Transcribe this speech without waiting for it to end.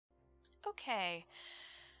Okay,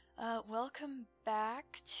 welcome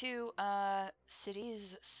back to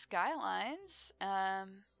Cities Skylines, in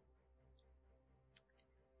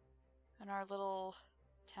our little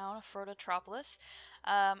town of Frodotropolis.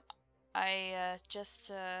 I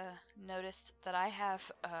just noticed that I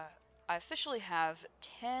officially have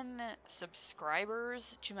 10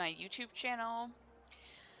 subscribers to my YouTube channel,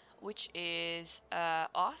 which is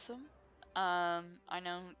awesome. I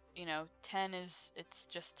know, 10 it's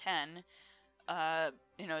just 10.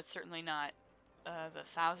 It's certainly not the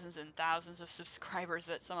thousands and thousands of subscribers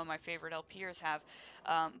that some of my favorite LPers have.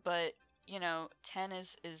 But 10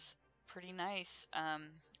 is pretty nice.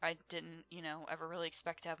 I didn't, ever really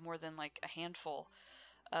expect to have more than like a handful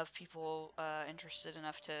of people interested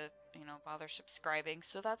enough to, bother subscribing.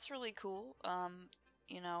 So that's really cool.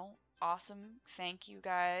 Awesome. Thank you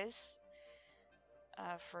guys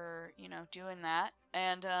for, doing that.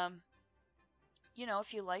 And,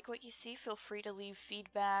 if you like what you see, feel free to leave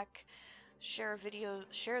feedback, share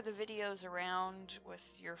the videos around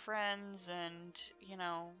with your friends, and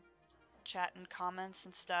chat in comments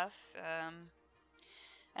and stuff.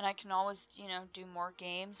 And I can always do more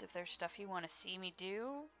games if there's stuff you want to see me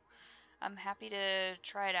do. I'm happy to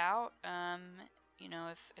try it out.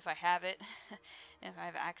 If I have it, if I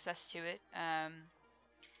have access to it. I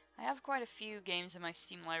have quite a few games in my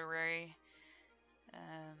Steam library.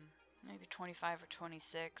 Maybe 25 or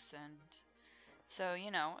 26, and so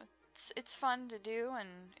it's fun to do.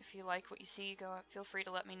 And if you like what you see, feel free to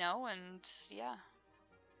let me know. And yeah.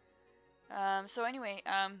 So anyway,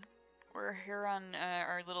 we're here on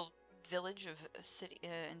our little village of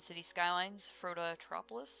in City Skylines,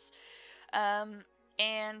 Frodotropolis. And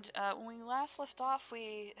when we last left off,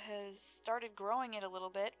 we had started growing it a little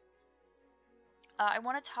bit. I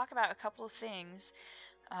want to talk about a couple of things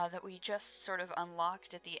that we just sort of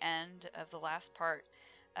unlocked at the end of the last part.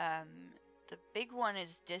 The big one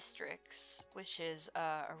is districts, which is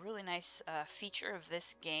a really nice feature of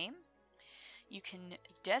this game. You can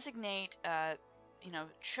designate,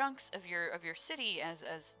 chunks of your city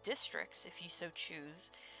as districts if you so choose.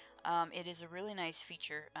 It is a really nice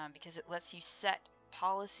feature because it lets you set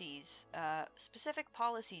policies, specific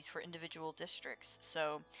policies for individual districts.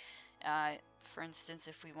 So, for instance,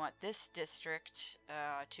 if we want this district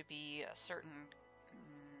to be a certain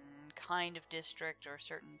kind of district or a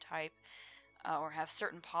certain type, or have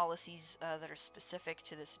certain policies that are specific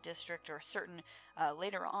to this district, or certain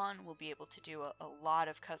later on we'll be able to do a lot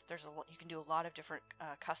of you can do a lot of different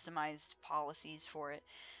customized policies for it.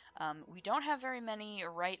 We don't have very many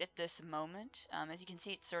right at this moment. As you can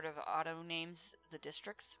see, it sort of auto names the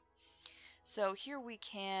districts. So here we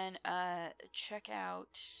can check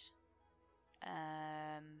out.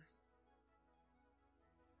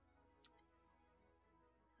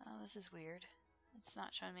 Oh, this is weird. It's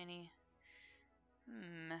not showing me any.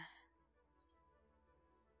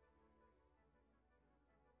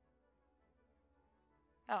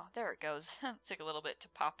 Oh, there it goes. It took a little bit to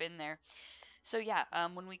pop in there. So yeah,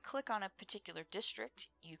 when we click on a particular district,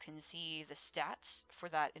 you can see the stats for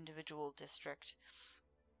that individual district.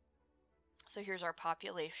 So here's our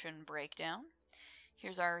population breakdown.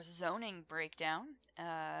 Here's our zoning breakdown,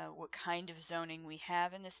 what kind of zoning we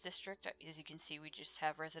have in this district. As you can see, we just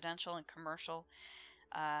have residential and commercial.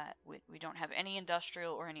 We don't have any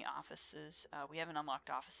industrial or any offices. We haven't unlocked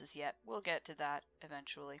offices yet. We'll get to that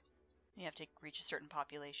eventually. You have to reach a certain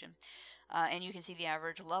population. And you can see the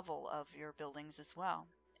average level of your buildings as well.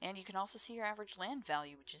 And you can also see your average land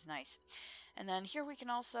value, which is nice. And then here we can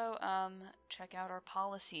also check out our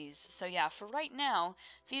policies. So yeah, for right now,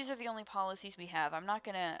 these are the only policies we have. I'm not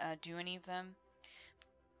going to do any of them.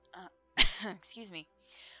 Excuse me.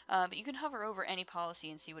 But you can hover over any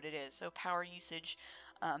policy and see what it is. So power usage,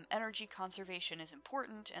 energy conservation is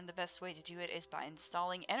important, and the best way to do it is by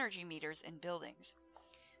installing energy meters in buildings.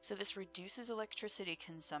 So this reduces electricity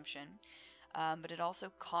consumption, but it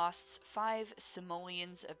also costs 5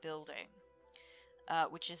 simoleons a building,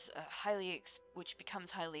 which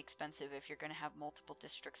becomes highly expensive if you're going to have multiple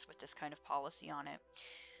districts with this kind of policy on it.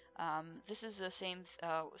 This is the same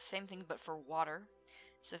thing, but for water.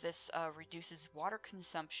 So this reduces water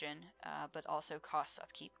consumption, but also costs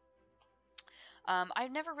upkeep.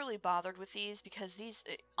 I've never really bothered with these because these,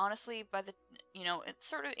 honestly, it's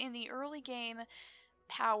sort of in the early game,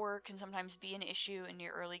 power can sometimes be an issue in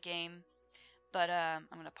your early game. But I'm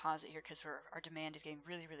going to pause it here because our demand is getting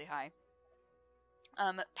really, really high.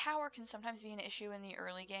 Power can sometimes be an issue in the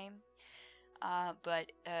early game,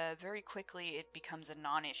 but very quickly it becomes a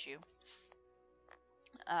non-issue.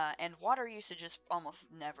 And water usage is almost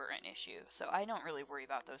never an issue, so I don't really worry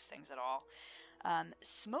about those things at all.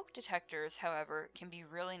 Smoke detectors, however, can be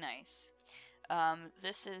really nice.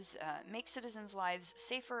 This is makes citizens' lives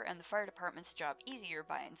safer and the fire department's job easier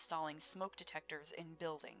by installing smoke detectors in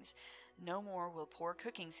buildings. No more will poor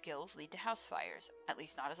cooking skills lead to house fires, at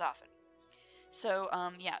least not as often. So,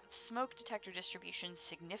 yeah, smoke detector distribution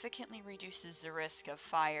significantly reduces the risk of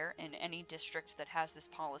fire in any district that has this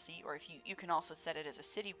policy, or if you can also set it as a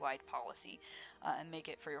citywide policy and make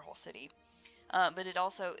it for your whole city. But it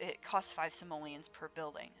costs 5 simoleons per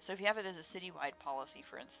building. So if you have it as a citywide policy,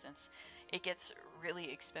 for instance, it gets really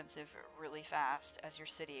expensive really fast as your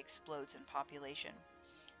city explodes in population.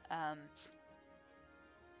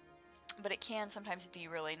 But it can sometimes be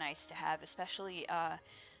really nice to have, especially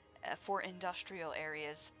for industrial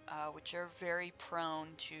areas, which are very prone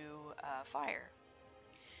to fire.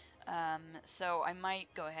 So I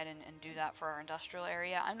might go ahead and do that for our industrial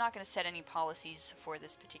area. I'm not going to set any policies for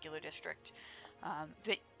this particular district,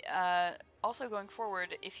 but also going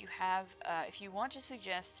forward, if you want to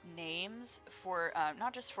suggest names for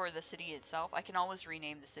not just for the city itself, I can always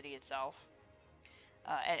rename the city itself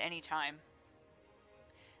at any time.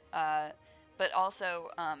 But also,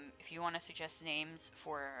 if you want to suggest names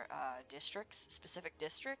for districts, specific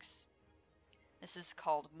districts, this is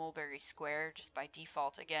called Mulberry Square, just by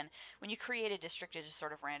default. Again, when you create a district, it just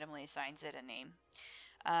sort of randomly assigns it a name.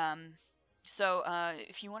 So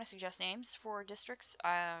if you want to suggest names for districts,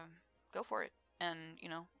 go for it. And,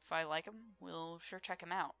 if I like them, we'll sure check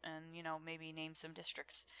them out and, maybe name some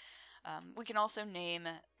districts. We can also name,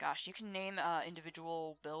 you can name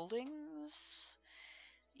individual buildings.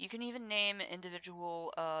 You can even name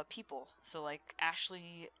individual people. So like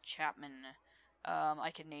Ashley Chapman.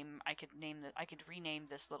 I could rename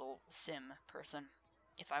this little sim person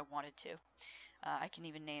if I wanted to. I can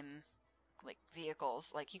even name like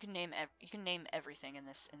vehicles. Like you can name everything in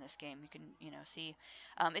this game. You can see.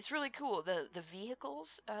 It's really cool. The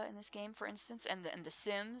vehicles in this game, for instance, and the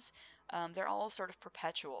sims, they're all sort of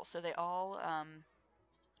perpetual. So they all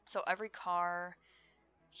so every car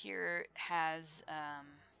here has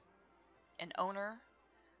an owner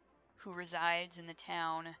who resides in the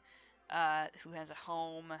town, who has a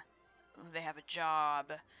home, who they have a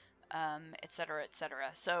job, etc.,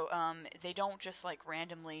 etc. So they don't just like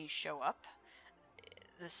randomly show up.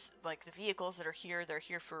 Like the vehicles that are here, they're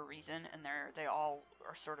here for a reason, and they all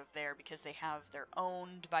are sort of there because they're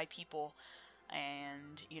owned by people,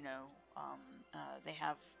 and they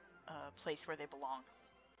have a place where they belong.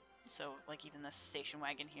 So like even this station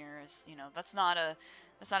wagon here is, that's not a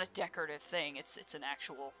decorative thing. It's an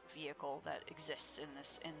actual vehicle that exists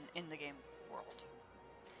in the game world.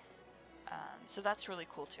 So that's really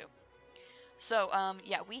cool too. So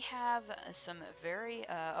yeah, we have some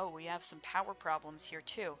we have some power problems here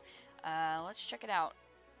too. Let's check it out.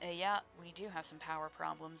 Yeah, we do have some power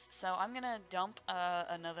problems. So I'm gonna dump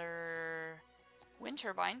another wind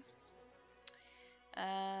turbine.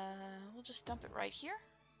 We'll just dump it right here.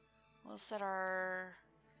 We'll set our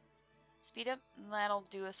speed up, and that'll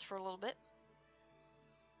do us for a little bit.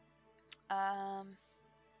 I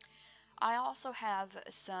also have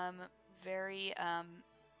some very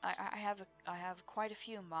I have quite a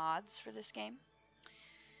few mods for this game.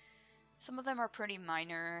 Some of them are pretty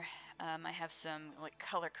minor. I have some like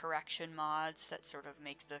color correction mods that sort of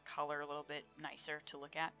make the color a little bit nicer to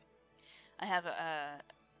look at. I have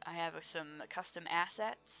some custom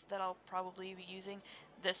assets that I'll probably be using.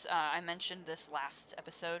 This I mentioned this last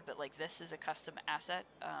episode, but like this is a custom asset.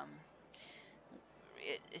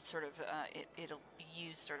 It'll be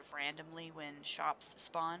used sort of randomly when shops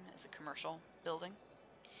spawn as a commercial building.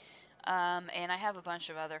 And I have a bunch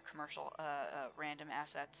of other commercial random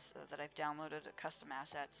assets that I've downloaded, custom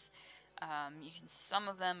assets. Some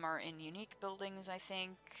of them are in unique buildings, I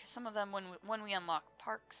think. Some of them when we unlock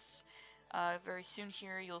parks. Very soon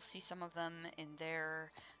here, you'll see some of them in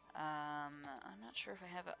there. I'm not sure if I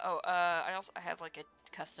have I have like a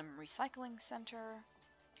custom recycling center.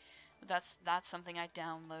 That's something I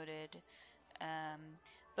downloaded.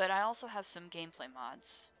 But I also have some gameplay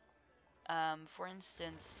mods. For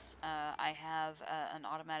instance, I have an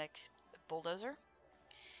automatic bulldozer.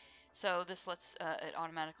 So this lets it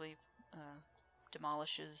automatically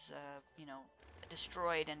demolishes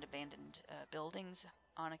destroyed and abandoned buildings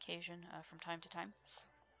on occasion from time to time.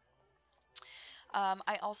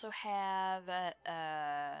 I also have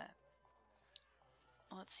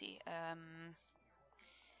let's see.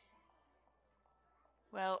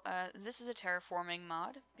 This is a terraforming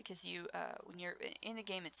mod because when you're in the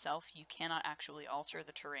game itself, you cannot actually alter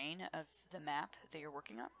the terrain of the map that you're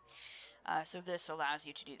working on. So this allows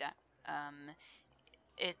you to do that.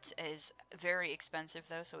 It is very expensive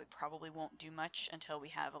though, so it probably won't do much until we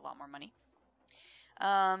have a lot more money.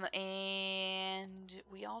 And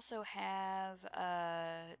we also have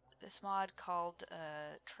this mod called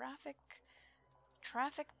Traffic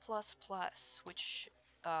Plus Plus, which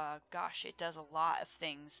gosh, it does a lot of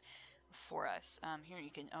things for us. Here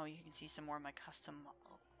you can see some more of my custom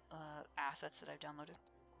assets that I've downloaded.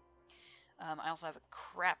 I also have a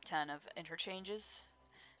crap ton of interchanges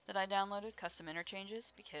that I downloaded, custom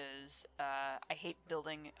interchanges, because I hate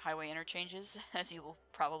building highway interchanges, as you will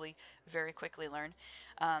probably very quickly learn.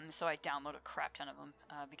 So I download a crap ton of them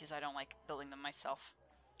because I don't like building them myself,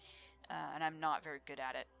 and I'm not very good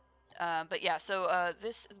at it. But yeah, so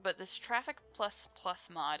this Traffic Plus Plus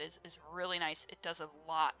mod is really nice. It does a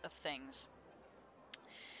lot of things.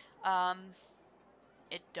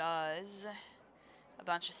 It does a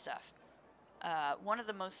bunch of stuff. One of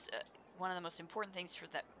the most important things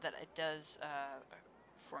that it does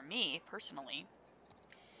for me personally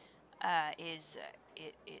is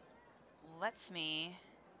it lets me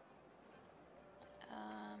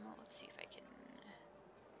let's see if I can.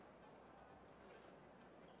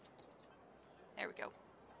 There we go.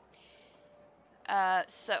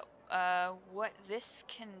 What this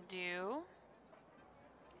can do,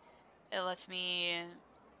 it lets me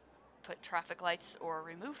put traffic lights or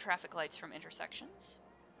remove traffic lights from intersections.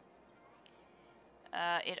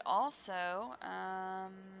 It also,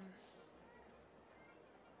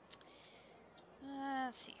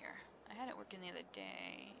 let's see here. I had it working the other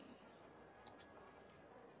day.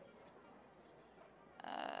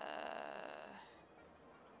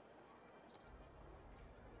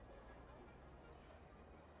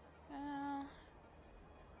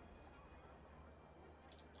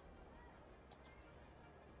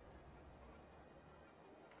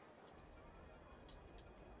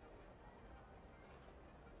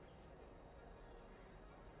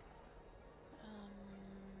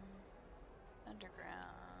 Underground.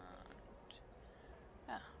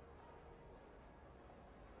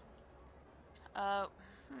 Oh.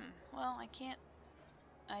 Well, I can't.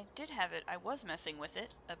 I did have it. I was messing with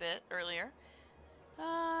it a bit earlier.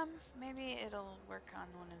 Maybe it'll work on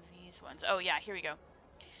one of these ones. Oh yeah, here we go.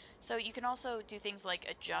 So you can also do things like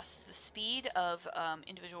adjust the speed of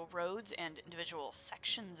individual roads and individual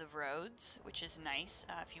sections of roads, which is nice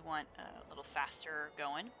if you want a little faster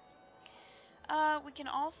going. We can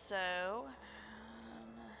also...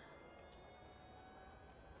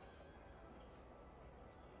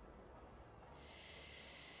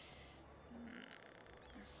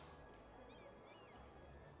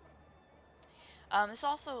 this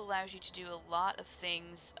also allows you to do a lot of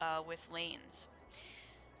things with lanes.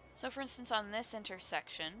 So for instance, on this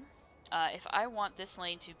intersection, if I want this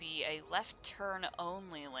lane to be a left turn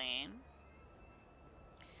only lane,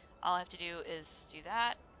 all I have to do is do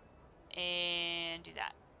that and do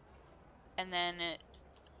that. And then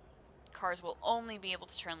cars will only be able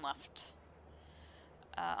to turn left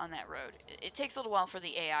on that road. It takes a little while for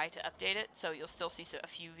the AI to update it, so you'll still see a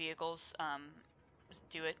few vehicles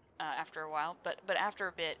do it after a while, but after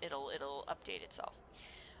a bit it'll update itself.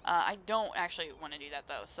 I don't actually want to do that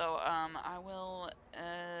though, so I will.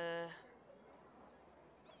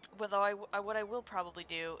 What I will probably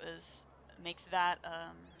do is make that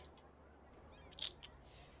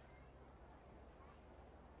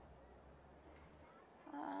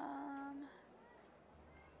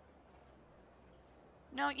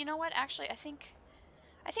no, you know what? Actually, I think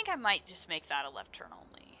I might just make that a left turn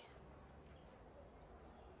only.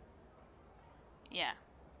 Yeah,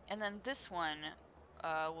 and then this one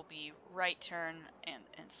will be right turn and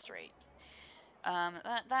straight.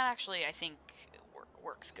 That actually I think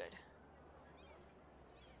works good.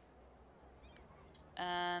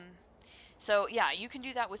 So yeah, you can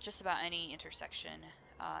do that with just about any intersection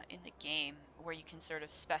in the game, where you can sort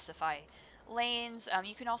of specify lanes.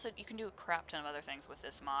 You can do a crap ton of other things with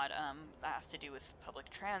this mod. That has to do with public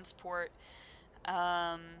transport,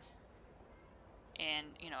 and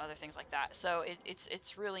other things like that. So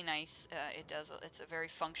it's really nice. It's a very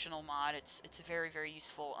functional mod. It's very, very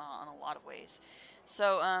useful in a lot of ways.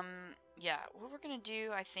 So yeah, what we're gonna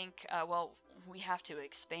do, I think, well, we have to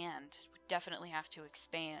expand. We definitely have to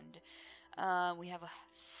expand. We have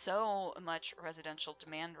so much residential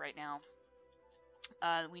demand right now.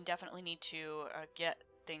 We definitely need to get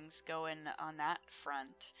things going on that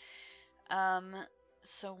front.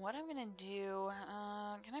 So what I'm gonna do,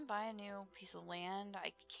 can I buy a new piece of land?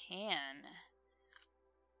 I can.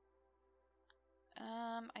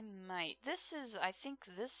 I might. I think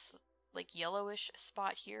this, like, yellowish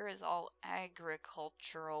spot here is all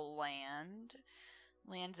agricultural land.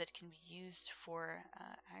 Land that can be used for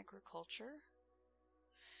agriculture.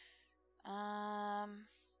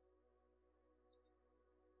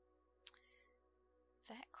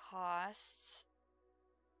 That costs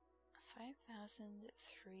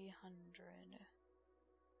 5,300.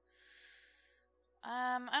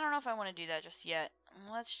 I don't know if I want to do that just yet.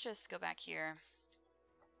 Let's just go back here.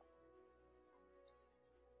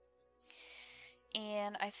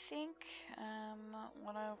 And I think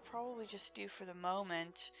what I'll probably just do for the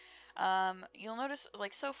moment, you'll notice,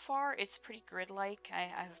 like, so far it's pretty grid-like. I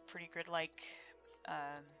have a pretty grid-like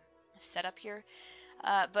setup here,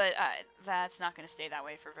 but that's not going to stay that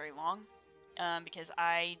way for very long, because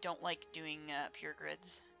I don't like doing pure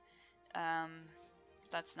grids.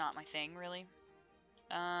 That's not my thing, really.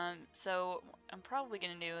 So what I'm probably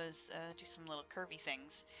going to do is do some little curvy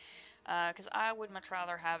things, because I would much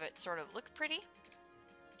rather have it sort of look pretty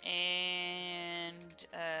and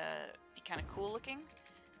be kind of cool looking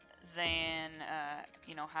than,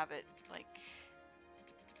 you know, have it, like,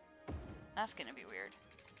 that's gonna be weird,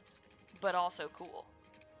 but also cool.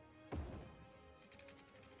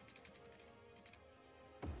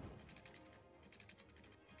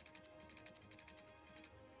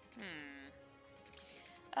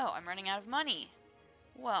 Oh, I'm running out of money.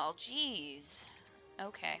 Well, geez.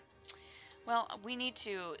 Okay. Well, we need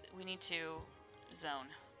to zone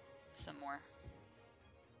some more.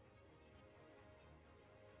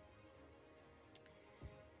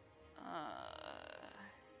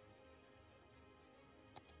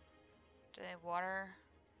 Do they have water?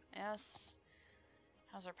 Yes.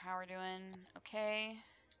 How's our power doing? Okay.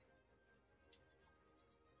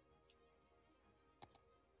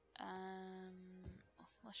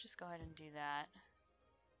 Let's just go ahead and do that.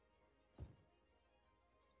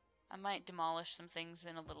 I might demolish some things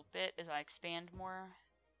in a little bit as I expand more.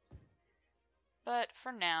 But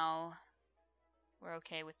for now, we're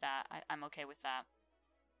okay with that. I'm okay with that.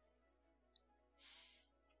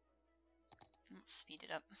 Let's speed it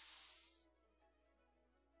up.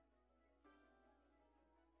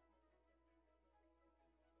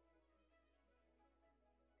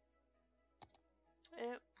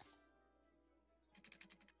 Oop.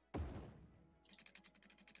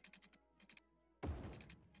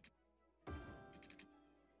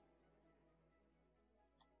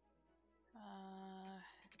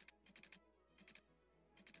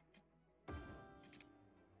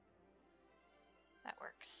 That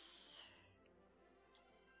works.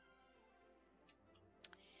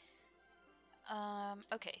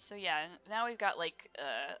 Okay, so yeah, now we've got like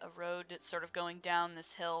a road that's sort of going down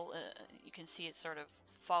this hill. You can see it sort of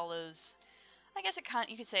follows. I guess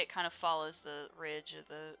you could say it kind of follows the ridge of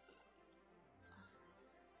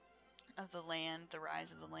the land, the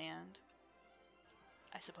rise of the land,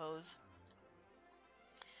 I suppose.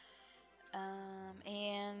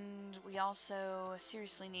 And we also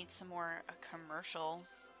seriously need some more commercial.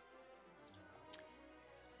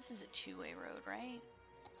 This is a two-way road, right?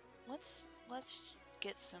 Let's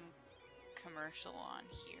get some commercial on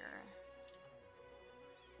here.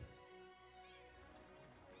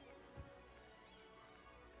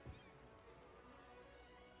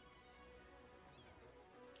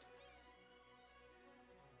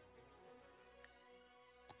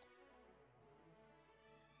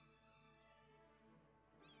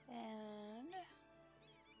 And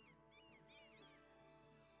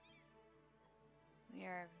we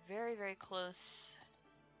are very, very close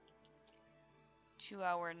to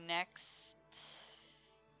our next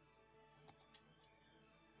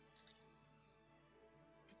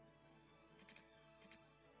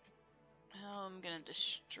I'm gonna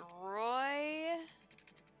destroy.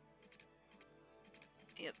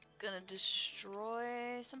 Yep, gonna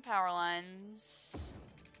destroy some power lines.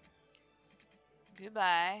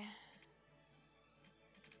 Goodbye.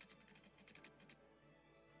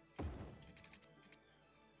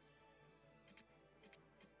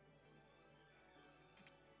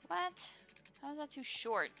 What? How is that too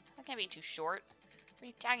short? That can't be too short. What are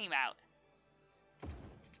you talking about?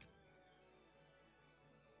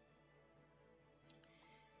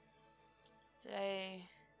 Did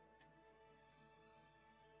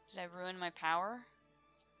I ruin my power?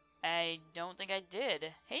 I don't think I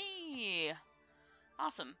did. Hey!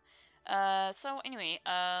 Awesome. So anyway,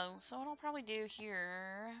 so what I'll probably do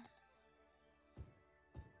here...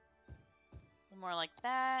 more like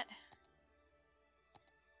that.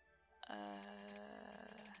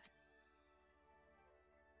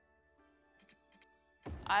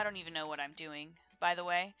 I don't even know what I'm doing, by the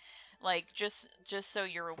way. Like, just so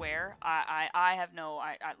you're aware, I have no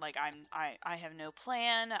I have no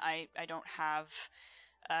plan. I don't have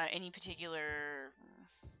any particular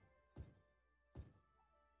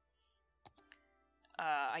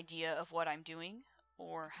idea of what I'm doing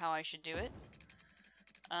or how I should do it.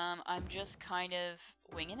 I'm just kind of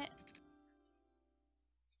winging it.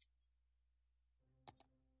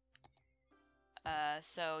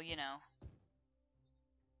 So, you know.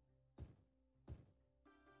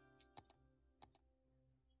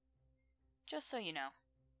 Just so you know.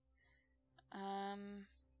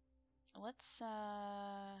 Let's,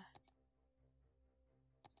 now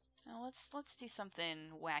let's do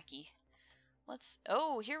something wacky.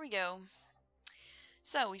 Oh, here we go.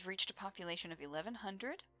 So, we've reached a population of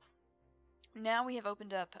 1,100. Now we have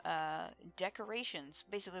opened up decorations.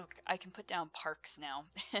 Basically, I can put down parks now.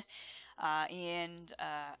 And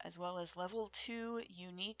as well as level 2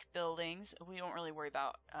 unique buildings. We don't really worry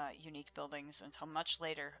about unique buildings until much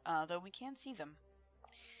later, though we can see them.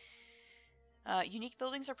 Unique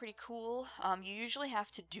buildings are pretty cool. You usually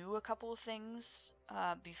have to do a couple of things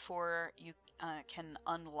before you can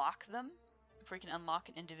unlock them, before you can unlock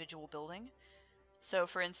an individual building. So,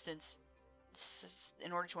 for instance,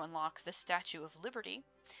 in order to unlock the Statue of Liberty,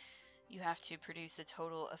 you have to produce a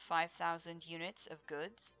total of 5,000 units of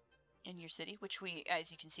goods in your city, which we,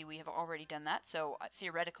 as you can see, we have already done that. So,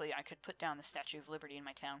 theoretically, I could put down the Statue of Liberty in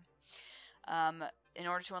my town. In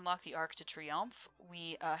order to unlock the Arc de Triomphe,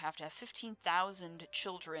 we have to have 15,000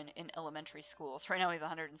 children in elementary schools. Right now we have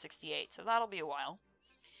 168, so that'll be a while.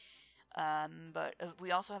 But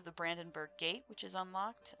we also have the Brandenburg Gate, which is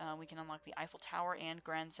unlocked. We can unlock the Eiffel Tower and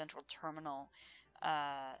Grand Central Terminal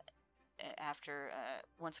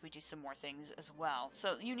once we do some more things as well.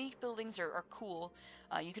 So unique buildings are cool.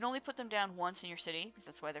 You can only put them down once in your city, because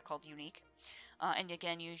that's why they're called unique. And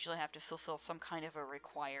again, you usually have to fulfill some kind of a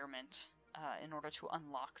requirement in order to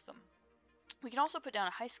unlock them. We can also put down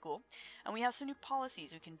a high school, and we have some new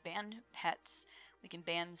policies. We can ban pets, we can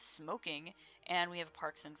ban smoking, and we have a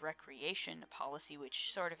parks and recreation policy,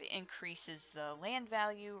 which sort of increases the land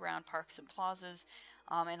value around parks and plazas,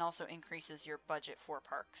 and also increases your budget for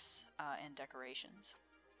parks and decorations.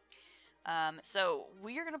 So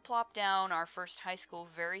we are going to plop down our first high school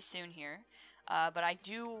very soon here, but I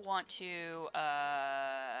do want to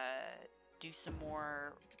do some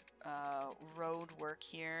more road work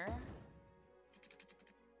here.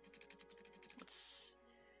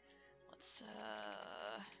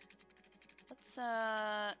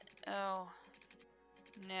 Oh,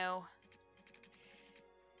 no.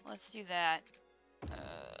 Let's do that.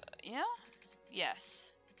 Yeah?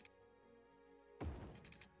 Yes.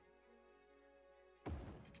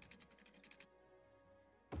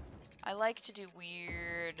 I like to do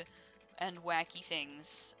weird and wacky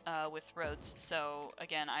things with roads, so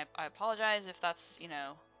again, I apologize if that's, you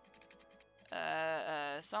know,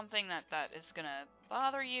 something that is gonna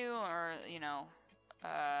bother you, or, you know,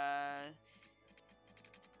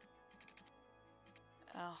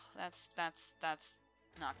 oh, that's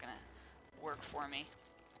not gonna work for me.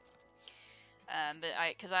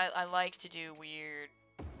 But cause I like to do weird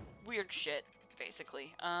shit,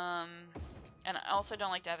 basically. And I also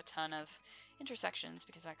don't like to have a ton of intersections,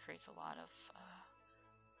 because that creates a lot of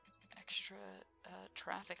extra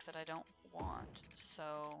traffic that I don't want,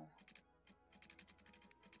 so...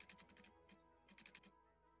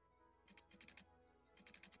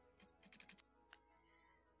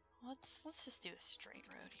 Let's just do a straight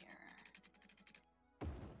road here.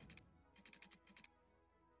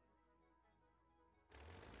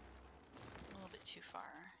 A little bit too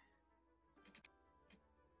far.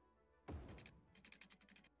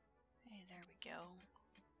 Hey, there we go.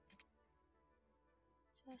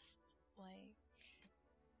 Just like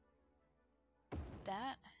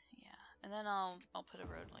that. Yeah. And then I'll put a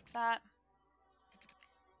road like that.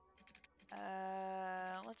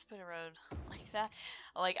 Let's put a road like that.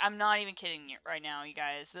 Like, I'm not even kidding you right now, you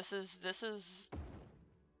guys. This is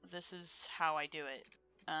how I do it.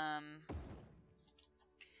 I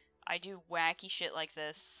do wacky shit like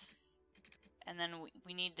this, and then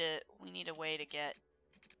we need a way to get...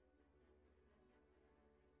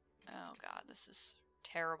 Oh god, this is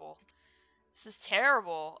terrible. This is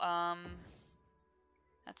terrible.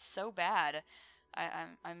 That's so bad.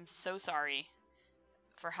 I'm so sorry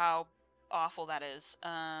for how awful that is.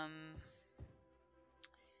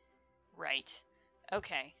 Right.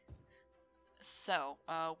 Okay. So,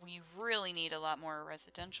 we really need a lot more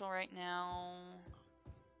residential right now.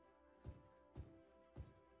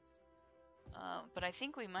 But I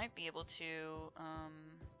think we might be able to,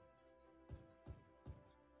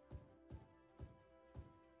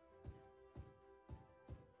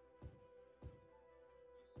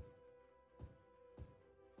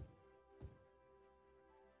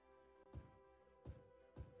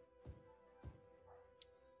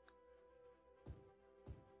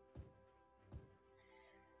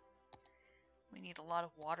 need a lot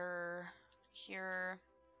of water here.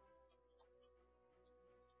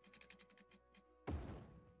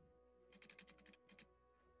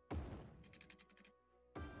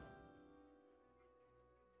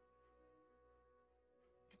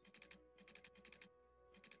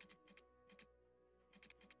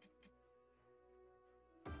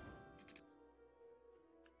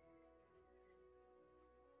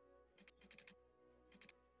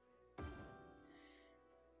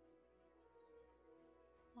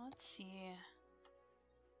 Let's see.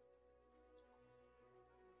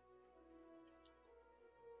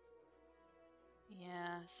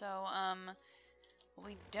 Yeah, so what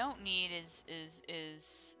we don't need is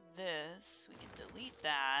this. We can delete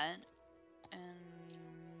that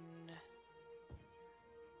and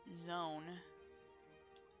zone.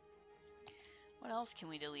 What else can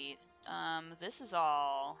we delete? This is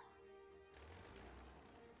all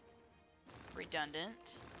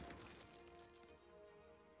redundant.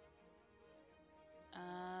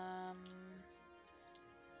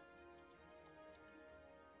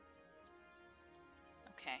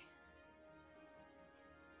 Okay.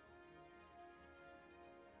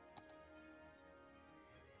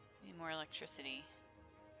 Need more electricity.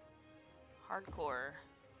 Hardcore.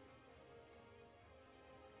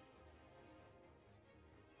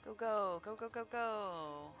 Go, go, go, go, go,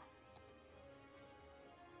 go.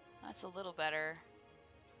 That's a little better.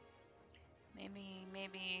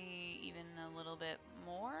 Maybe even a little bit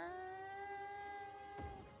more.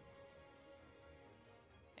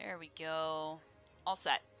 There we go. All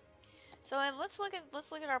set. So let's look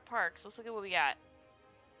at our parks. Let's look at what we got.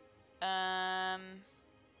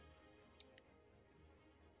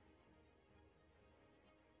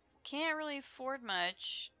 Can't really afford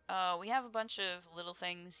much. We have a bunch of little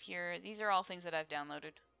things here. These are all things that I've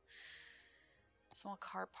downloaded. Small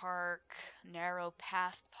car park, narrow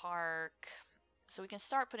path park. So we can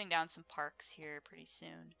start putting down some parks here pretty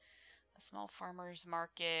soon. A small farmer's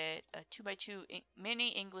market, a 2x2 mini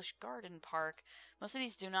English garden park. Most of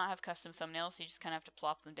these do not have custom thumbnails, so you just kind of have to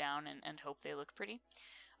plop them down and hope they look pretty.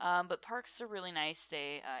 But parks are really nice.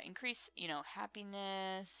 They increase,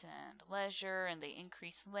 happiness and leisure, and they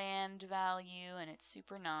increase land value, and it's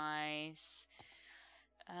super nice.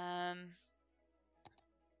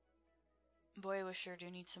 Boy, we sure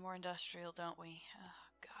do need some more industrial, don't we?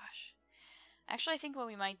 Oh, gosh. Actually, I think what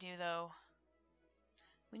we might do, though,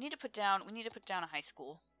 we need to put down a high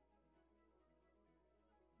school.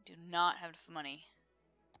 We do not have enough money.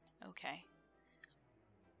 Okay.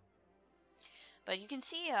 But you can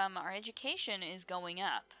see our education is going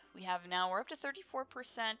up. We're up to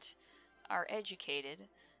 34% are educated.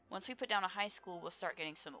 Once we put down a high school, we'll start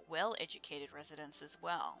getting some well-educated residents as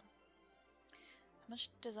well. How much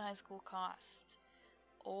does a high school cost?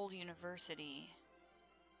 Old university.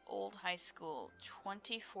 Old high school,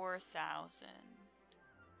 24,000.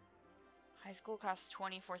 High school costs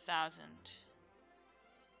 24,000.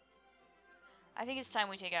 I think it's time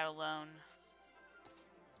we take out a loan.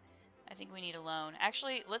 I think we need a loan.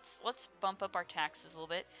 Actually, let's bump up our taxes a little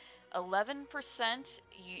bit. 11%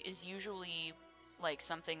 is usually like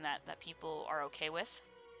something that people are okay with.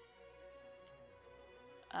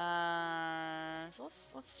 So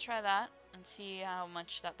let's try that and see how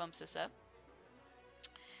much that bumps us up.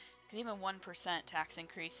 Because even 1% tax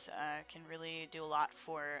increase can really do a lot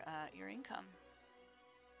for your income.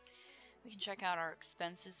 We can check out our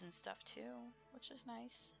expenses and stuff too, which is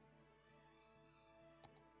nice.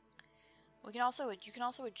 You can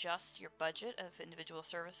also adjust your budget of individual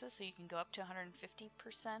services, so you can go up to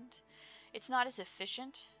 150%. It's not as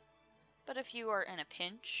efficient, but if you are in a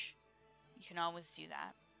pinch, you can always do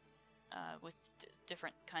that with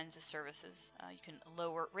different kinds of services. You can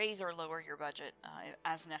raise or lower your budget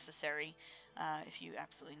as necessary if you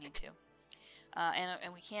absolutely need to.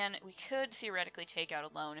 And we could theoretically take out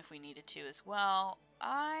a loan if we needed to as well.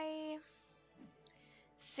 I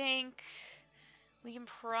think we can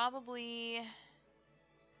probably...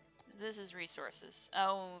 This is resources.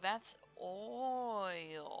 Oh, that's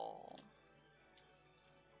oil.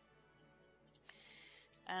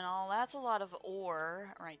 And that's a lot of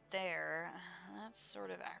ore right there. That's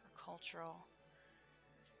sort of agricultural.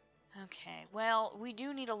 Okay, well, we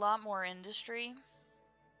do need a lot more industry.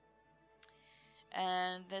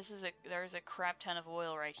 And there's a crap ton of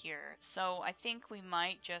oil right here. So I think we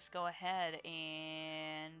might just go ahead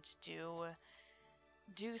and do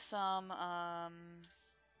some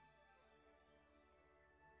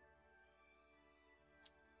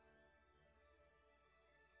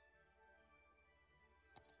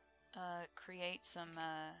create some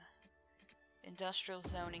industrial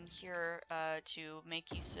zoning here to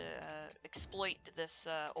make use exploit this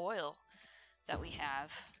oil that we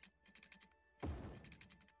have.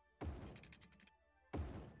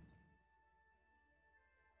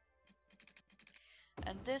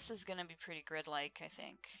 And this is gonna be pretty grid-like, I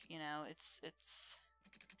think. You know, it's...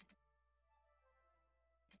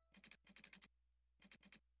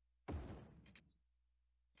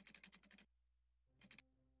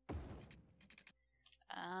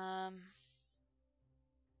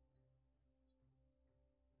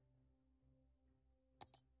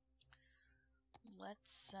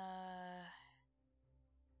 Let's,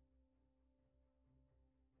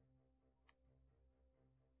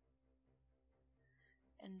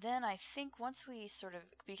 and then I think once we sort of...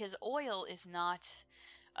 Because oil is not...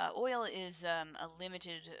 oil is a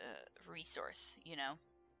limited resource, you know?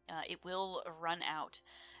 It will run out.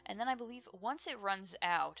 And then I believe once it runs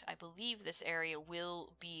out, I believe this area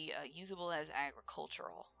will be usable as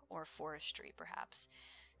agricultural or forestry, perhaps.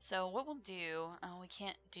 So what we'll do... we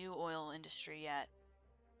can't do oil industry yet.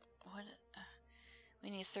 What... we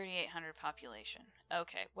need 3,800 population.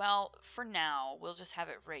 Okay, well, for now, we'll just have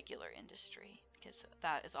it regular industry, because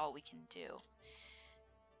that is all we can do.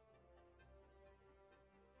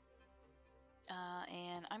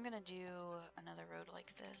 And I'm gonna do another road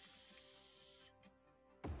like this.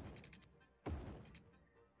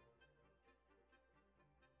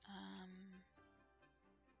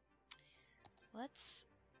 Let's...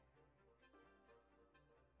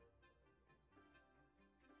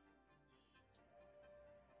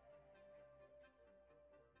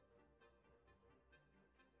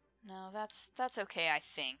 No, that's okay, I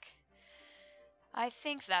think. I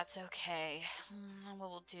think that's okay. What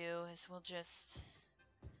we'll do is we'll just...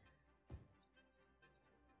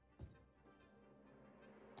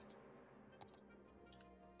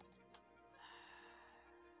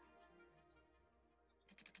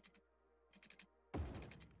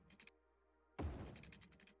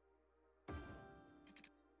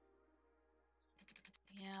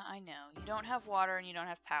 Yeah, I know. You don't have water and you don't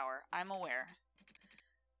have power. I'm aware.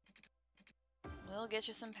 We'll get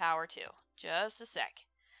you some power, too. Just a sec.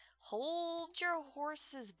 Hold your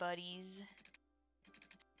horses, buddies.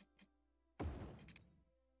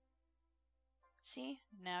 See?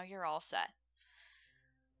 Now you're all set.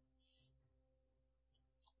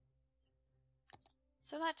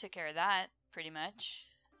 So that took care of that, pretty much.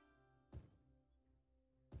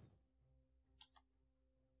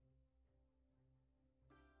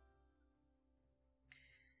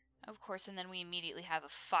 Of course, and then we immediately have a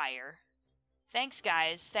fire. Thanks,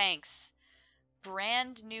 guys. Thanks.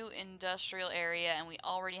 Brand new industrial area, and we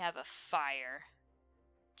already have a fire.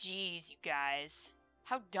 Jeez, you guys.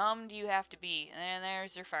 How dumb do you have to be? And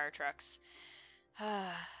there's your fire trucks.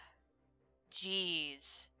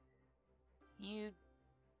 Jeez. You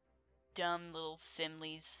dumb little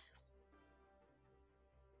simlies.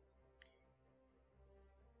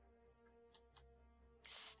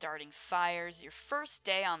 Starting fires. Your first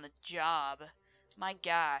day on the job. My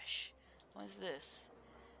gosh. What is this?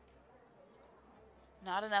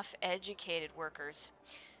 Not enough educated workers.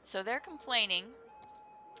 So they're complaining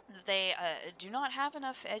that they do not have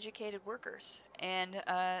enough educated workers. And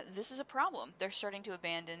this is a problem. They're starting to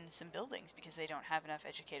abandon some buildings because they don't have enough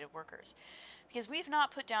educated workers. Because we've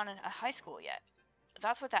not put down a high school yet.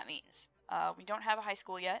 That's what that means. We don't have a high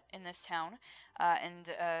school yet in this town, and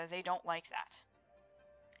they don't like that.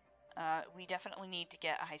 We definitely need to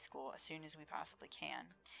get a high school as soon as we possibly can.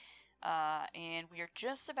 And we are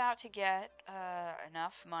just about to get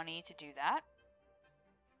enough money to do that.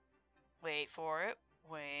 Wait for it.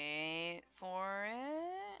 Wait for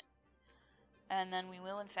it. And then we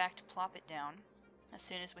will, in fact, plop it down as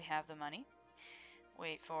soon as we have the money.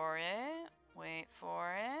 Wait for it. Wait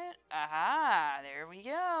for it. Aha! There we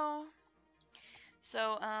go.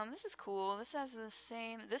 So, this is cool. This has the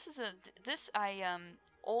same... This is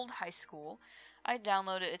old high school. I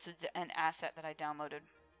downloaded... It's an asset that I downloaded.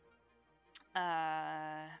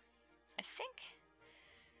 I think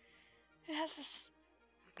it has this...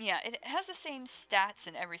 Yeah, it has the same stats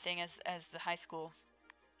and everything as the high school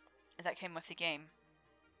that came with the game.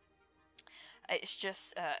 It's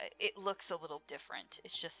just, it looks a little different.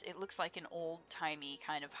 It's just, it looks like an old-timey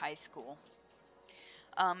kind of high school.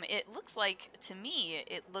 It looks like, to me,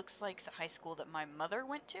 it looks like the high school that my mother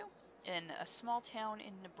went to in a small town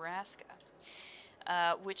in Nebraska.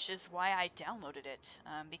 Which is why I downloaded it,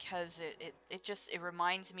 because it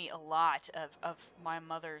reminds me a lot of my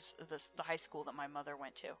mother's, the high school that my mother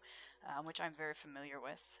went to, which I'm very familiar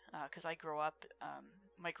with, because I grew up,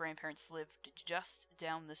 my grandparents lived just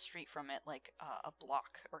down the street from it, like a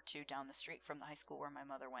block or two down the street from the high school where my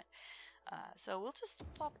mother went. So we'll just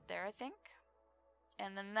plop it there, I think,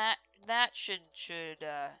 and then that should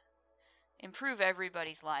improve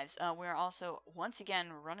everybody's lives. We're also, once again,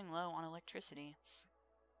 running low on electricity.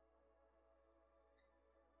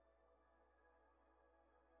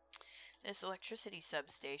 This electricity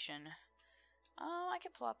substation. I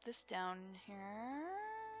could plop this down here.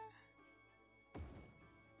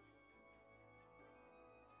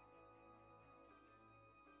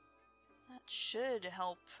 That should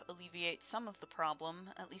help alleviate some of the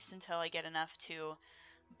problem, at least until I get enough to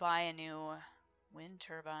buy a new wind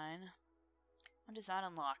turbine. When does that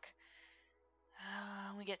unlock?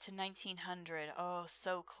 We get to 1900. Oh,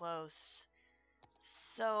 so close.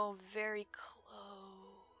 So very close.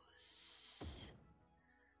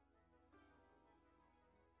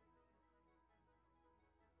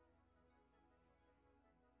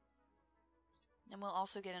 And we'll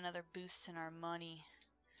also get another boost in our money.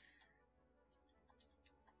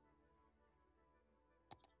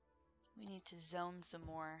 We need to zone some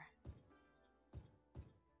more.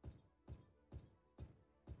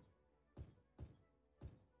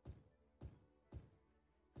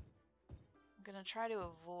 I'm gonna try to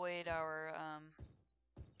avoid our,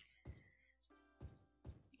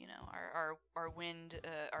 you know, our wind,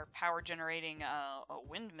 our power generating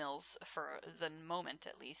windmills for the moment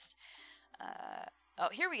at least. Oh,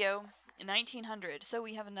 here we go. 1900. So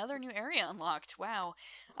we have another new area unlocked. Wow.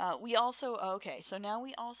 We also, okay, so now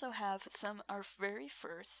we also have our very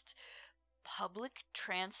first public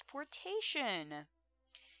transportation.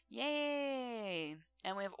 Yay!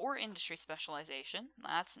 And we have ore industry specialization.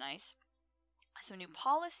 That's nice. Some new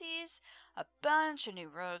policies, a bunch of new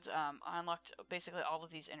roads. I unlocked basically all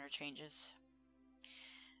of these interchanges.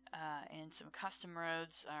 And some custom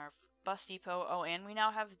roads, our bus depot. Oh, and we now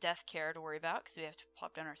have death care to worry about because we have to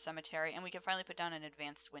plop down our cemetery. And we can finally put down an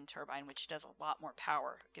advanced wind turbine, which does a lot more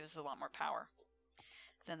power. Gives us a lot more power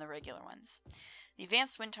than the regular ones. The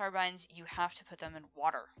advanced wind turbines, you have to put them in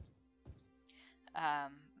water.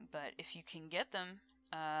 But if you can get them,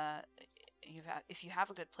 if you have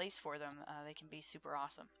a good place for them, they can be super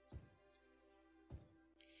awesome.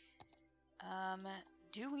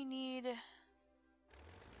 Do we need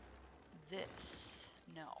this?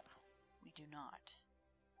 No, we do not.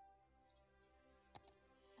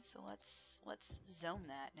 So let's zone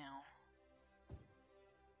that now.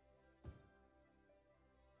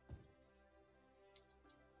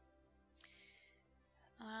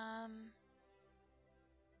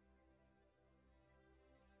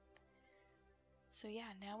 So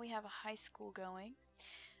yeah, now we have a high school going.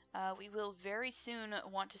 We will very soon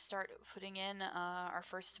want to start putting in our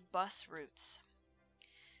first bus routes.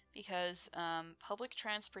 Because public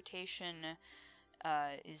transportation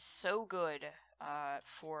is so good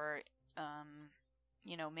for,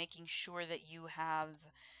 you know, making sure that you have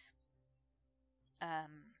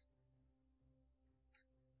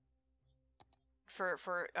for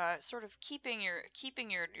sort of keeping your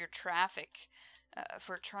traffic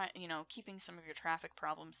keeping some of your traffic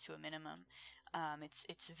problems to a minimum.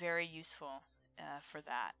 It's very useful for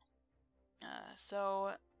that.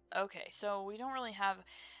 So okay, so we don't really have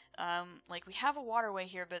like we have a waterway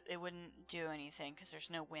here, but it wouldn't do anything because there's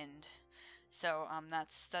no wind. So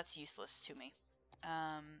that's useless to me.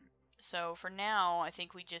 So for now, I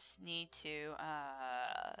think we just need to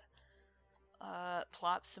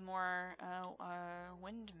plop some more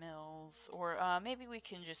windmills, or maybe we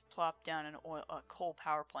can just plop down a coal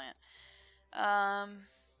power plant.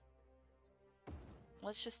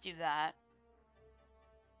 Let's just do that.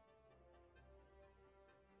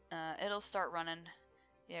 It'll start running.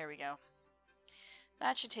 There we go.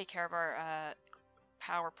 That should take care of our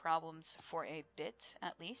power problems for a bit,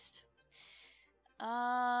 at least.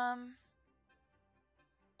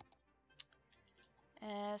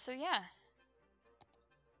 So yeah.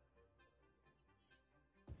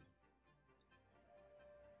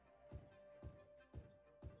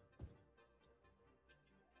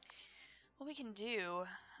 What we can do,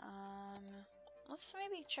 let's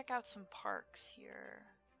maybe check out some parks here.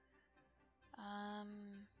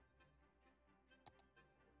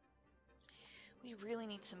 We really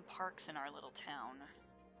need some parks in our little town.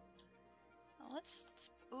 Oh,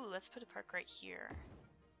 let's put a park right here.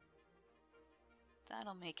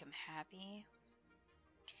 That'll make him happy.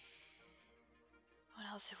 What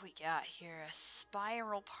else have we got here? A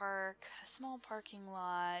spiral park, a small parking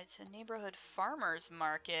lot, a neighborhood farmer's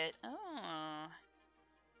market. Oh.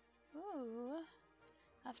 Ooh.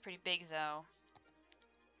 That's pretty big, though.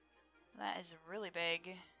 That is really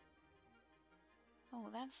big. Oh,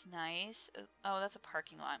 that's nice. Oh, that's a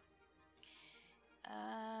parking lot.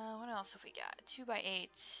 What else have we got?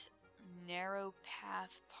 2x8 narrow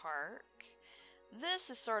path park. This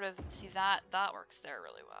is sort of, see, that works there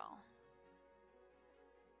really well.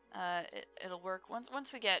 It'll work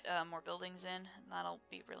once we get more buildings in. That'll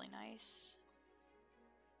be really nice.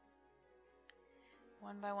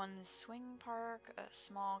 1x1 swing park, a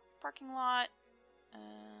small parking lot,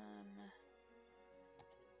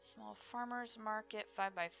 small farmers market,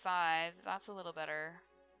 5x5. That's a little better.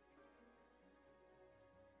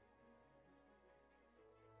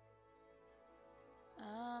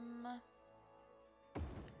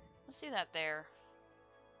 Let's do that there.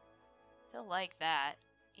 He'll like that.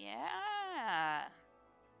 Yeah.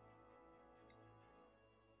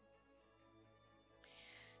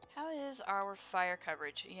 How is our fire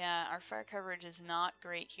coverage? Yeah, our fire coverage is not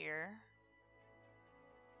great here.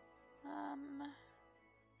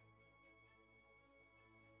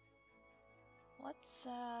 Let's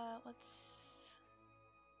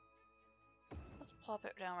plop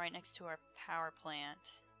it down right next to our power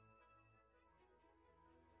plant.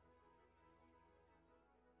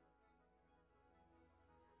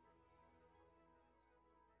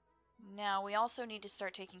 Now, we also need to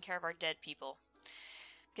start taking care of our dead people,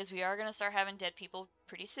 because we are going to start having dead people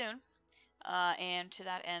pretty soon. And to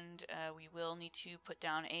that end, we will need to put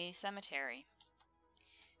down a cemetery.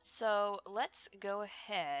 So, let's go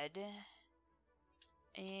ahead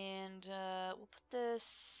and we'll put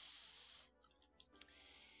this...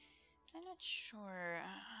 I'm not sure.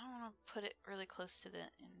 I don't want to put it really close to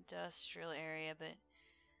the industrial area, but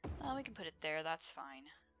we can put it there. That's fine.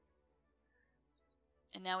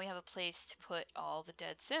 And now we have a place to put all the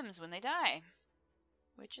dead Sims when they die,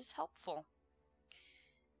 which is helpful.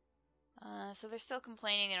 So they're still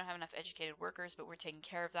complaining they don't have enough educated workers, but we're taking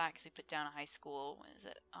care of that because we put down a high school. Is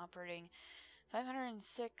it operating?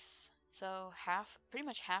 506, so pretty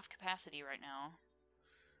much half capacity right now.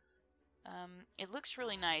 It looks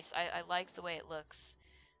really nice. I like the way it looks.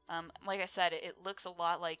 Like I said, it looks a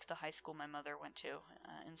lot like the high school my mother went to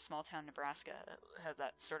in small town Nebraska. It had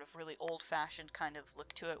that sort of really old-fashioned kind of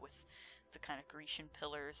look to it with the kind of Grecian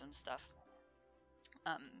pillars and stuff.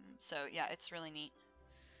 So yeah, it's really neat.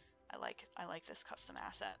 I like this custom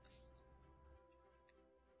asset.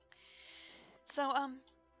 So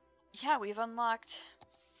yeah, we've unlocked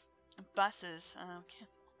buses.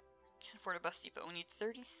 Can't afford a bus depot. We need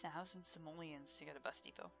 30,000 simoleons to get a bus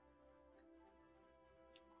depot.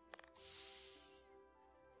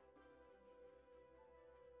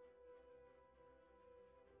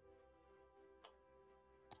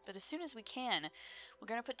 But as soon as we can, we're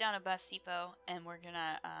gonna put down a bus depot, and we're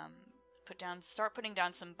gonna start putting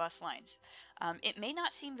down some bus lines. It may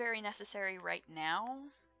not seem very necessary right now,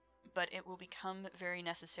 but it will become very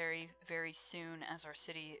necessary very soon as our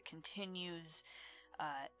city continues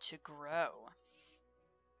to grow.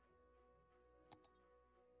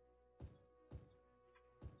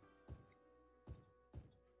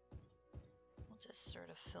 We'll just sort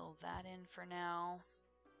of fill that in for now.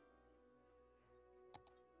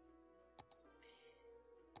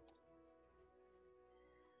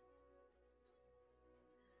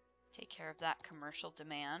 Take care of that commercial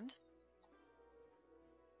demand.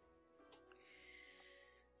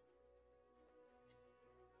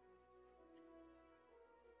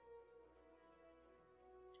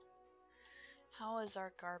 How is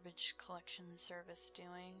our garbage collection service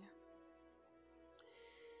doing?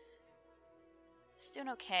 It's doing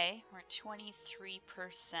okay. We're at 23%.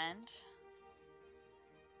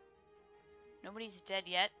 Nobody's dead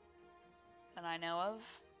yet that I know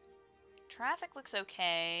of. Traffic looks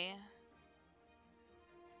okay.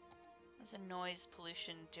 How's the noise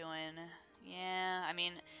pollution doing? Yeah, I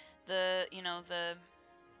mean, the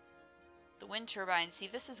wind turbines. See,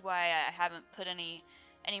 this is why I haven't put any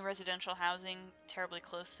residential housing terribly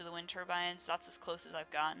close to the wind turbines. That's as close as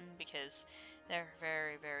I've gotten because they're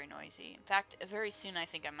very, very noisy. In fact, very soon I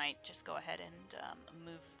think I might just go ahead and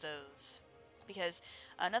move those. Because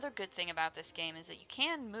another good thing about this game is that you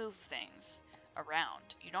can move things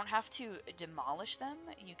around. You don't have to demolish them,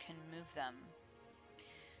 you can move them.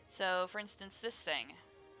 So, for instance, this thing.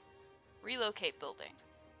 Relocate building.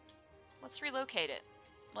 Let's relocate it.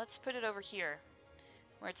 Let's put it over here,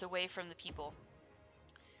 where it's away from the people.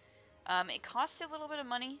 It costs a little bit of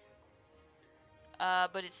money,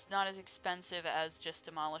 but it's not as expensive as just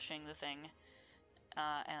demolishing the thing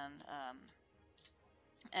and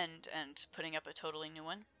putting up a totally new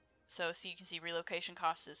one. So you can see relocation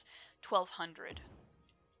cost is $1,200.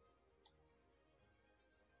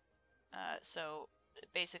 So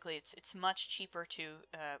basically, it's much cheaper to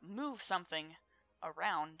move something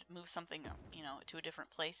around, to a different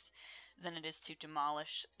place, than it is to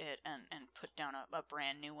demolish it and put down a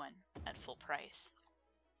brand new one at full price.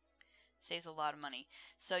 Saves a lot of money.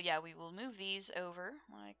 So yeah, we will move these over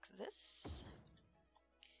like this.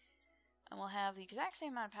 And we'll have the exact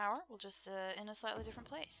same amount of power, we'll just in a slightly different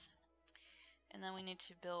place. And then we need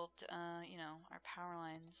to build, you know, our power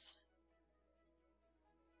lines.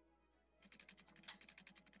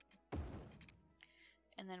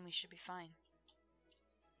 And then we should be fine.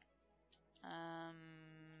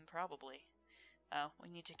 Probably. Oh, we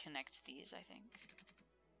need to connect these, I think.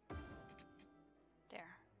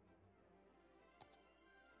 There.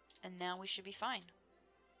 And now we should be fine.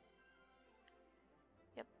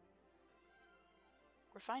 Yep.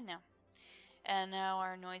 We're fine now. And now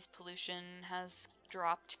our noise pollution has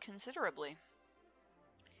dropped considerably.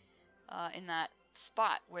 In that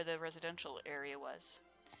spot where the residential area was.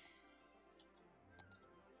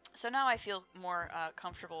 So now I feel more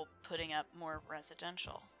comfortable putting up more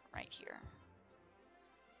residential right here.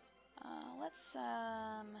 Let's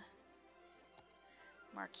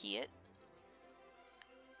marquee it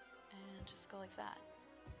and just go like that.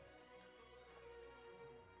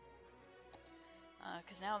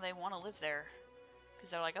 Because now they want to live there. Because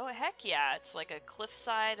they're like, oh heck yeah, it's like a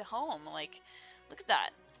cliffside home. Like, look at that.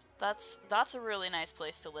 That's a really nice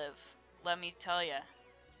place to live. Let me tell you.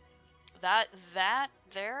 That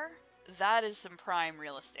is some prime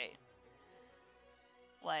real estate.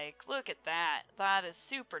 Like, look at that. That is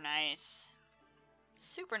super nice.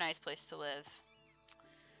 Super nice place to live.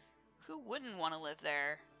 Who wouldn't want to live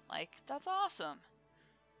there? Like, that's awesome.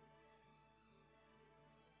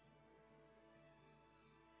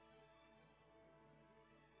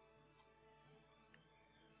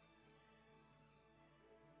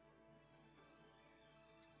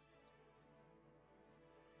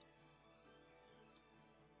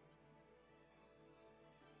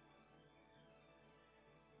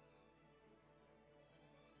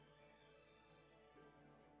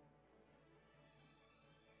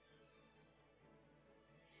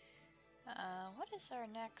 What is our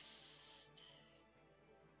next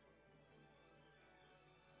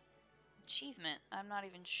achievement? I'm not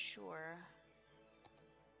even sure.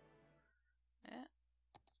 Yeah.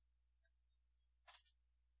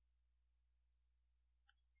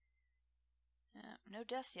 No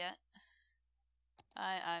death yet.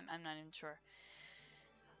 I'm not even sure.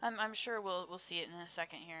 I'm sure we'll see it in a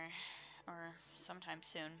second here, or sometime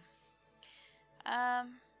soon.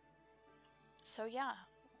 So yeah.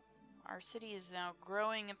 Our city is now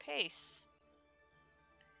growing apace.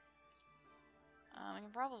 We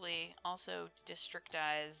can probably also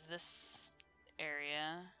districtize this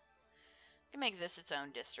area. We can make this its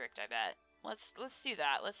own district, I bet. Let's do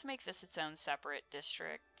that. Let's make this its own separate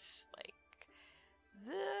district. Like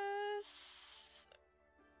this.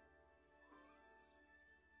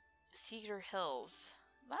 Cedar Hills.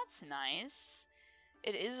 That's nice.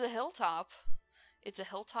 It is a hilltop. It's a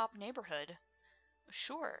hilltop neighborhood.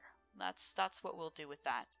 Sure. That's what we'll do with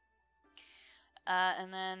that.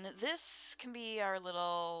 And then this can be our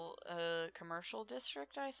little commercial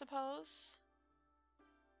district, I suppose.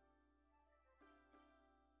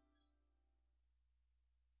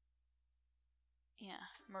 Yeah,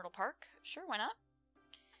 Myrtle Park. Sure, why not?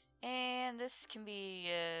 And this can be,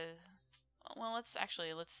 well, let's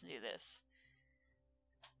do this.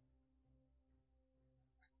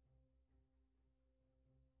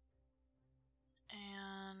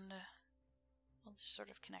 And we'll just sort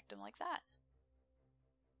of connect them like that.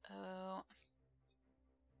 Oh.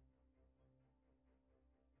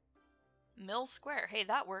 Mill Square. Hey,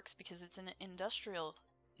 that works because it's an industrial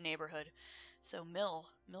neighborhood. So Mill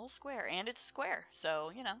Square. And it's square.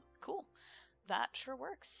 So, you know, cool. That sure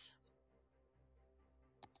works.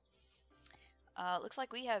 Looks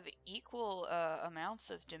like we have equal amounts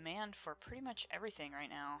of demand for pretty much everything right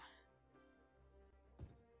now.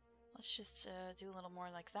 Let's just do a little more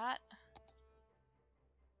like that.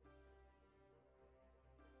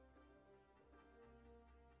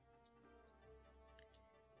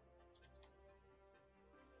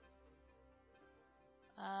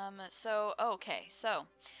 Okay, so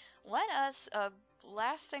let us,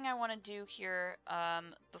 last thing I want to do here,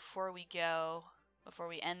 before we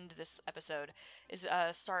end this episode, is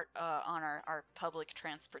start on our public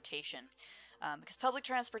transportation. Because public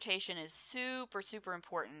transportation is super, super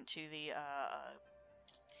important to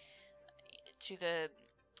the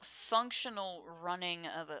functional running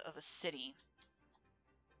of a city.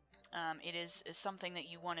 It is something that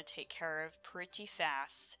you want to take care of pretty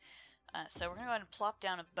fast. So we're going to go ahead and plop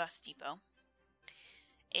down a bus depot.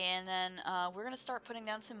 And then we're going to start putting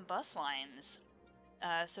down some bus lines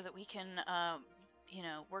so that we can, you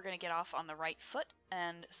know, we're going to get off on the right foot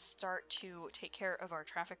and start to take care of our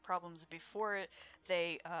traffic problems before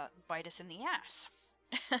they bite us in the ass.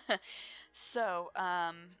 So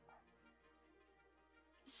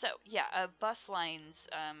So yeah, bus lines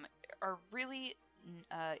are really,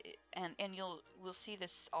 and we'll see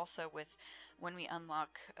this also with when we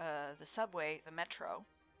unlock the subway, the metro,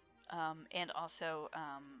 and also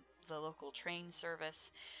the local train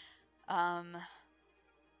service. Um,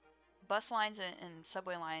 Bus lines and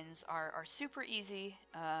subway lines are super easy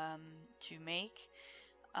to make.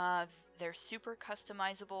 Uh, they're super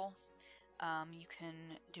customizable. You can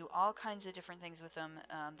do all kinds of different things with them.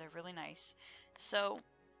 They're really nice. So,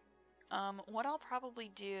 what I'll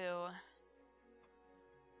probably do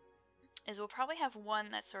is we'll probably have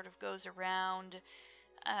one that sort of goes around,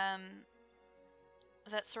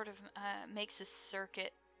 that sort of makes a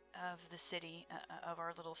circuit of the city, of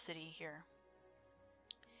our little city here.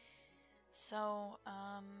 So,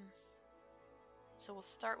 so we'll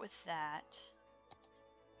start with that.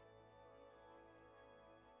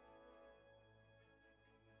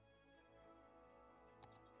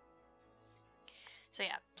 So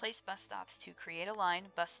yeah, place bus stops to create a line.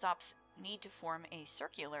 Bus stops need to form a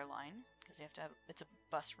circular line because you have to have, it's a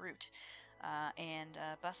bus route. And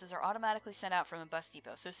buses are automatically sent out from the bus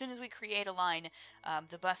depot. So as soon as we create a line,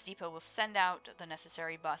 the bus depot will send out the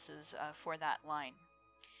necessary buses for that line.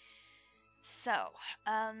 So,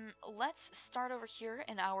 let's start over here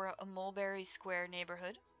in our Mulberry Square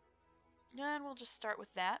neighborhood. And we'll just start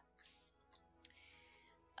with that.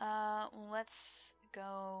 Let's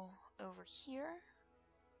go over here.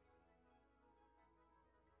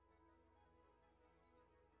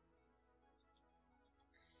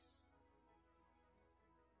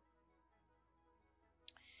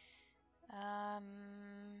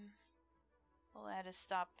 We'll add a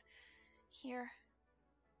stop here.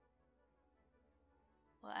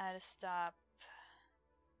 We'll add a stop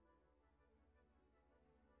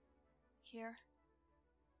here.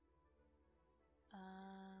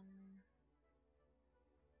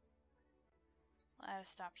 We'll add a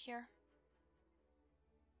stop here.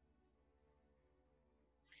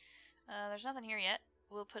 There's nothing here yet.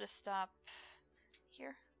 We'll put a stop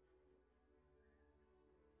here.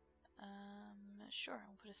 Sure,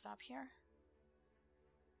 we'll put a stop here.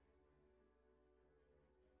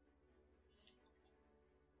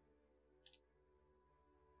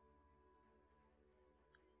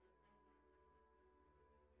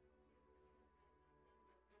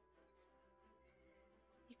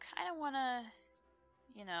 You kind of want to,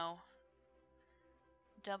 you know,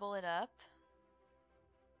 double it up.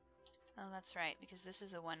 Oh, that's right, because this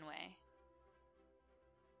is a one-way.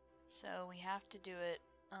 So we have to do it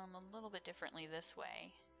a little bit differently this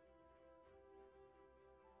way.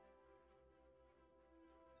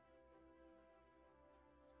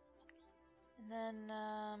 And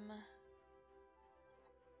then,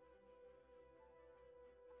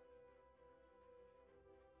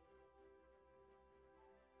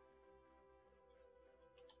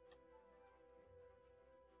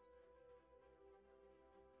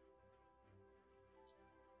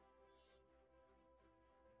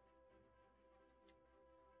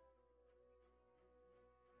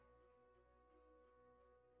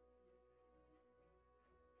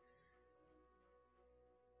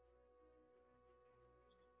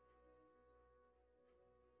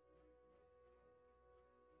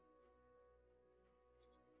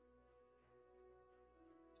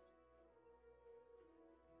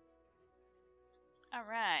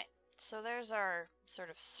 alright, so there's our sort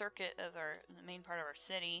of circuit of the main part of our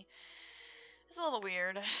city. It's a little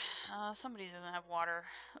weird. Somebody doesn't have water.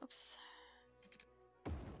 Oops.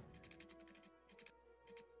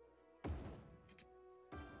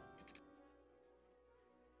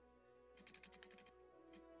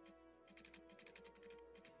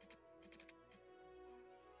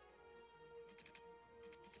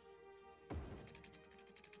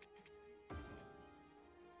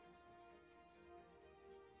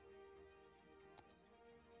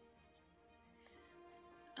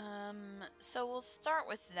 So we'll start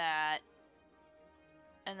with that,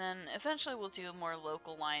 and then eventually we'll do more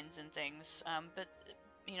local lines and things. But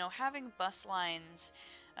you know, having bus lines,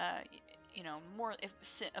 you know, more if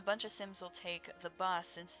a bunch of Sims will take the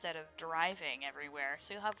bus instead of driving everywhere,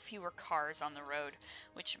 so you'll have fewer cars on the road,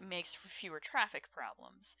 which makes for fewer traffic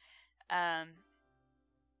problems.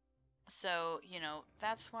 So you know,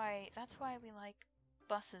 that's why we like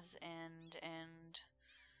buses and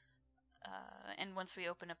once we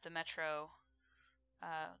open up the metro,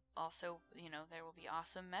 also, you know, there will be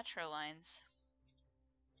awesome metro lines.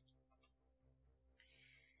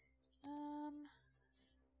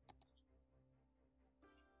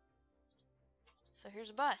 So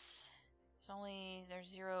here's a bus. There's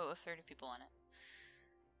 0 of 30 people on it.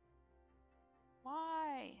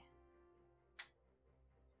 Why?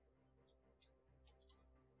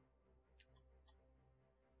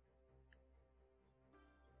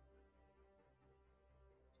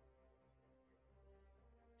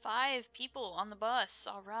 5 people on the bus.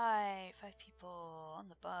 All right, 5 people on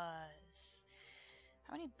the bus.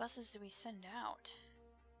 How many buses do we send out?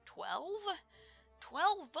 12?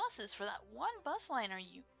 12 buses for that one bus line. Are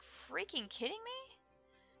you freaking kidding me?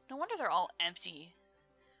 No wonder they're all empty.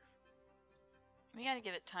 We gotta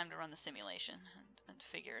give it time to run the simulation and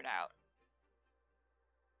figure it out.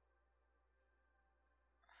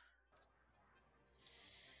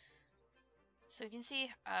 So you can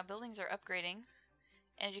see buildings are upgrading.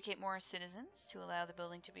 Educate more citizens to allow the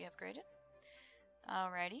building to be upgraded.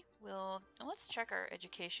 Alrighty, let's check our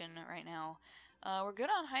education right now. We're good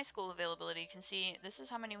on high school availability. You can see this is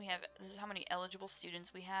how many we have. This is how many eligible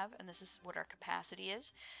students we have, and this is what our capacity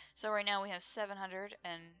is. So right now we have 700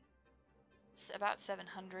 and about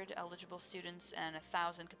 700 eligible students and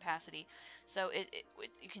 1,000 capacity. So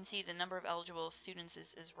you can see the number of eligible students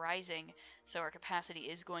is rising. So our capacity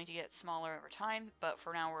is going to get smaller over time, but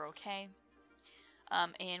for now we're okay.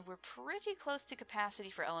 And we're pretty close to capacity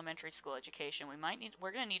for elementary school education.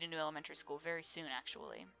 We're going to need a new elementary school very soon,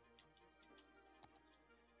 actually.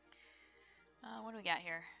 What do we got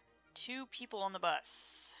here? 2 people on the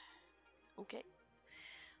bus. Okay.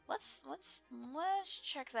 Let's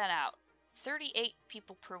check that out. 38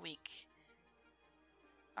 people per week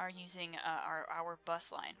are using our bus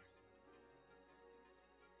line.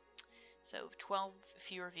 So 12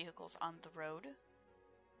 fewer vehicles on the road.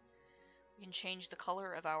 We can change the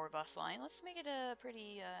color of our bus line. Let's make it a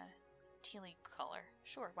pretty tealy color.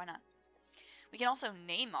 Sure, why not? We can also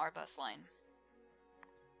name our bus line.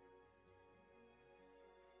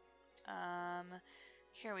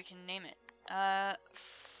 Here we can name it.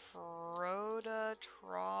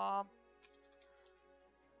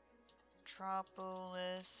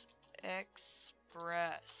 Frodotropolis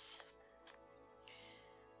Express.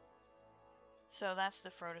 So that's the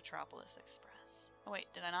Frodotropolis Express. Oh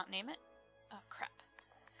wait, did I not name it? Oh crap.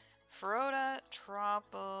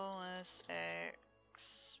 Frodotropolis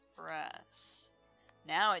Express.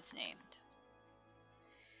 Now it's named.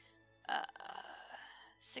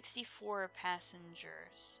 64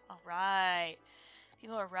 passengers. Alright.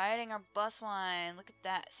 People are riding our bus line. Look at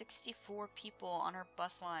that. 64 people on our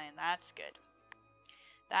bus line. That's good.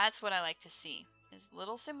 That's what I like to see. Is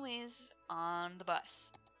little similes on the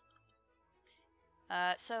bus.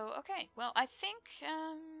 Okay. Well, I think,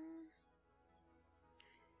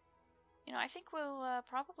 I think we'll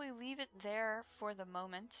probably leave it there for the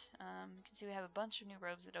moment. You can see we have a bunch of new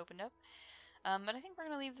roads that opened up. But I think we're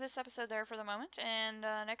going to leave this episode there for the moment, and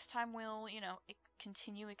next time we'll,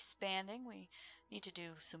 continue expanding. We need to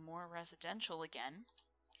do some more residential again.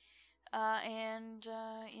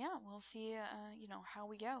 Yeah, we'll see, how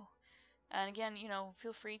we go. And again,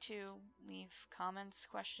 feel free to leave comments,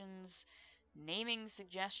 questions, naming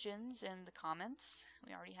suggestions in the comments.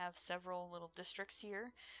 We already have several little districts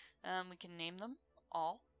here. We can name them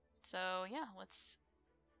all. So, yeah, let's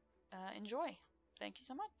enjoy. Thank you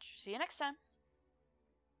so much. See you next time.